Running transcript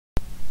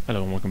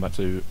Hello and welcome back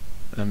to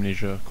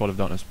Amnesia Call of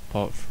Darkness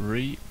Part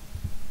 3.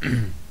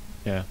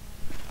 Yeah.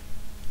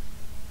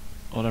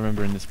 All I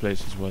remember in this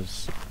place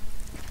was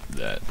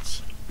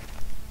that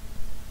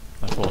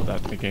I thought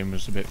that the game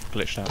was a bit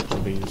glitched out for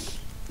these.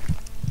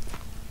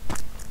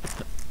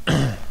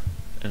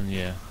 And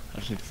yeah, I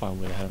just need to find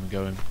where the hell I'm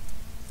going.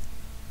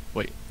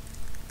 Wait.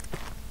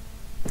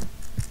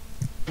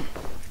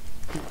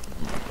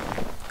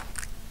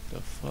 The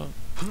fuck?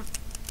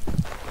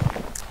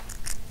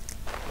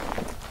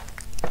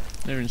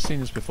 Never even seen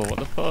this before, what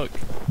the fuck?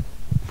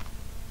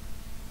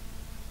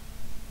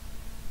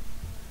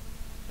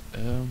 I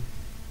don't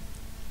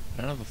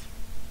have a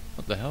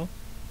what the hell?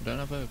 I don't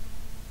have a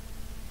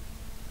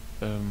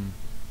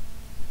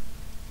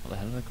what the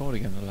hell are they called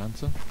again? A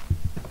lantern?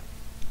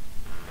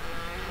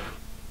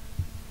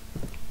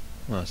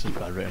 Well, this is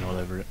bad written all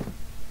over it.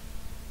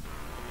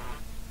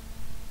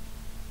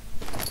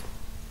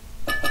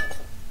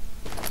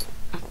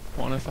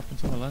 What on earth happened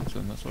to my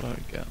lantern? That's what I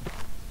would get.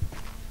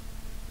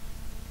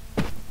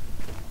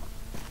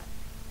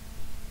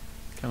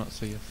 Cannot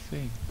see a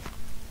thing.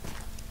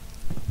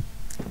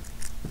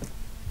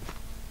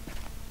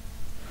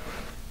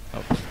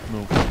 Oh,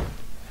 move.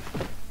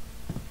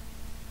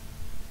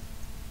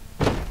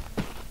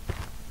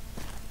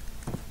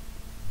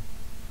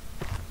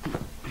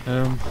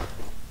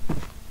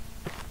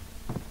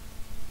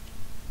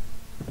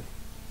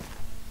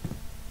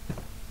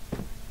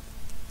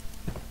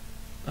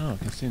 Oh, I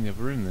can see in the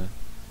other room there.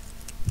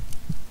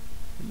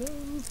 Hello.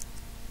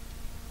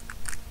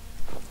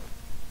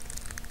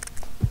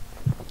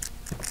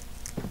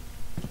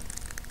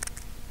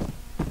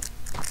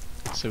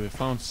 So we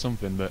found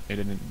something, but it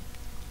didn't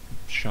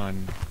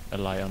shine a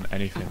light on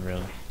anything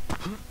really.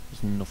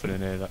 There's nothing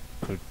in here that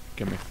could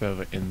get me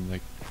further in the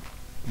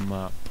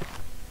map,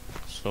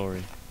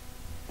 story,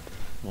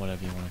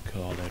 whatever you want to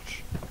call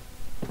it.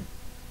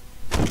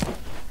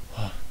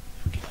 Let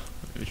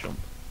me jump.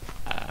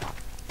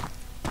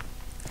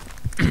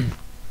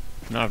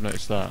 Now I've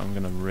noticed that, I'm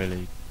gonna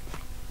really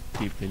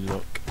deeply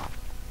look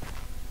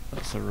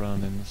at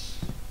surroundings.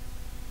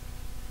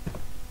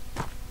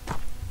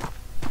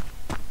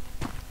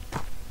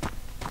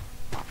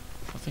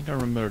 I think I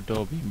remember a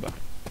door being back.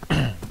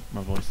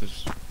 My voice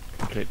is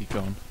completely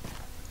gone.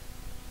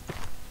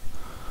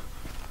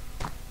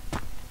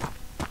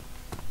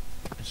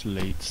 It's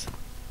late.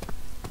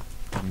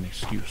 Got an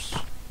excuse.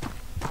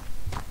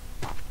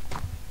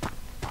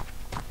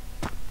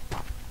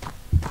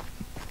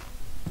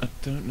 I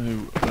don't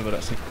know whether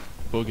that's a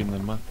bug in the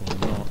map or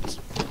not.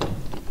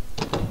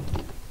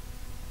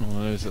 All I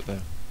know is that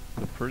they're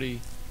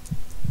pretty.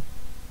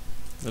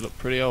 They look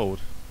pretty old,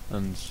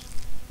 and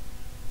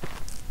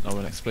I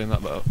will explain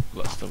that, but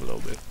let's have a little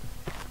bit.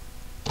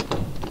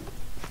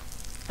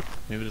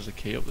 Maybe there's a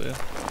key up there.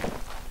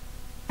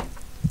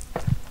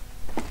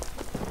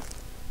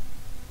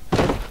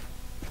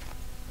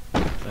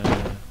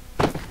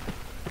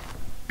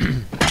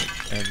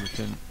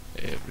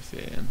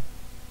 Everything.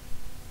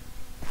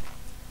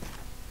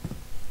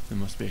 There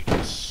must be a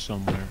key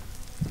somewhere.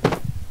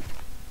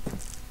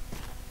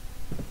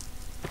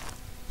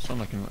 Sound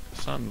like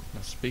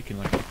speaking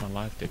like if my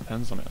life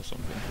depends on it or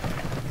something.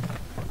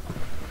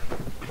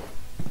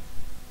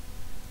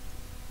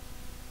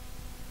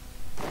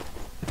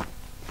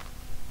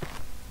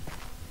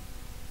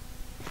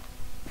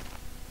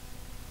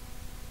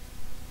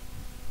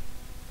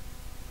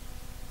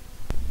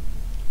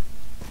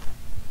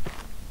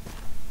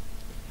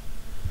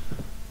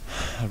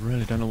 I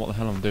really don't know what the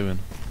hell I'm doing.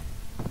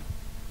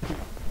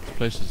 This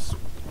place is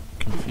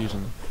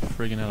confusing the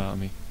friggin' hell out of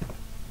me.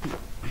 I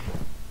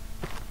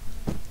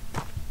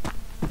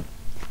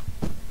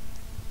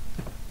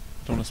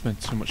don't want to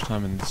spend too much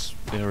time in this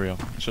area.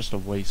 It's just a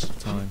waste of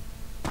time.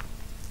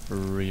 A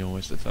real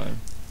waste of time.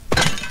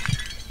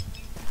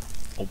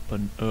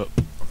 Open up.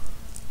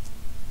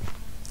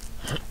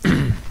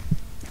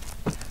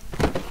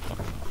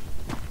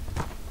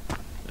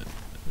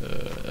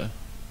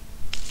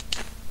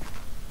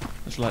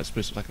 This light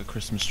splits like a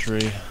Christmas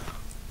tree.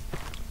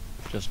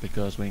 Just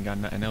because we ain't got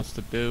nothing else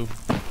to do.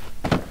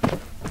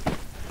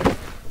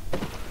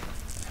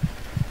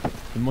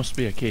 There must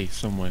be a key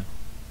somewhere.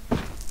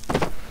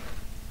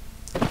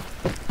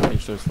 I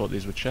used to always thought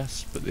these were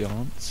chests, but they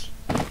aren't.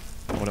 I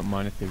wouldn't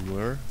mind if they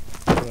were.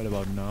 Right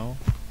about now.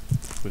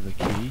 With a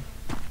key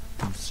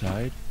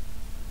inside.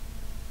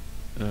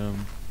 Oh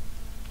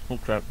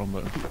crap, wrong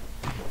button.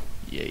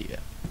 Yeah.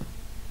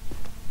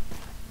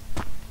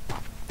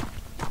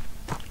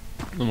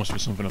 There must be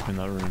something up in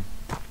that room.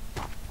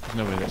 There's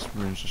no way this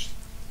room's just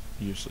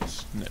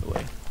useless. No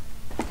way.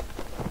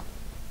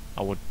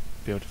 I would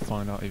be able to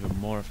find out even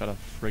more if I had a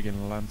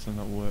friggin' lantern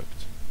that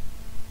worked.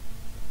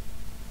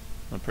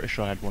 I'm pretty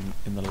sure I had one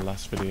in the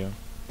last video.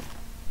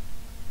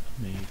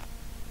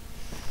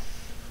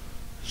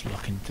 Let's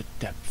look into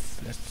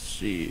depth. Let's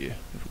see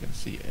if we can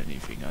see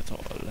anything at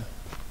all.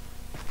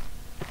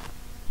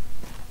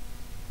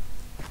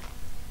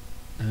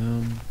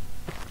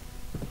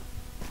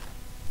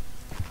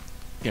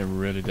 Getting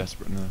really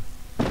desperate now.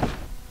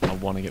 I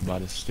want to get by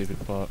this stupid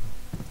part.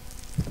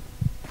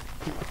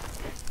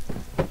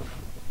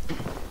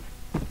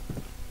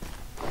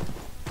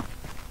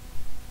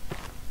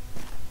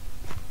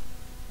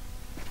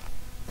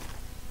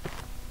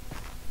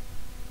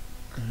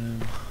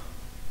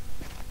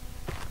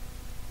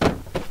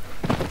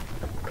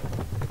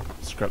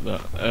 Scrap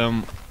that.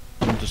 I'm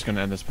just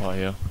gonna end this part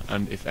here,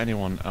 and if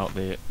anyone out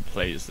there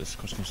plays this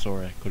custom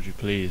story, could you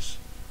please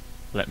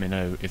let me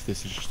know if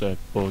this is just a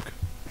bug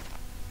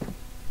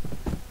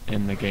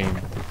in the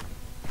game.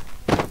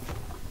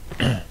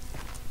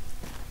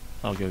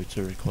 I'll go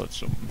to record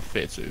some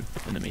Fear 2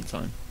 in the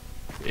meantime.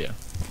 But yeah.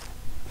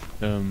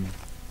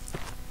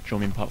 Join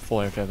me in part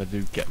 4 if I ever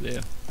do get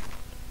there.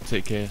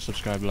 Take care,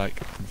 subscribe,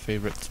 like, and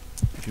favourite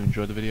if you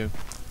enjoyed the video.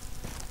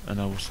 And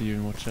I will see you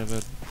in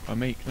whatever I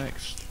make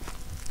next.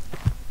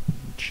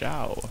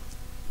 Ciao.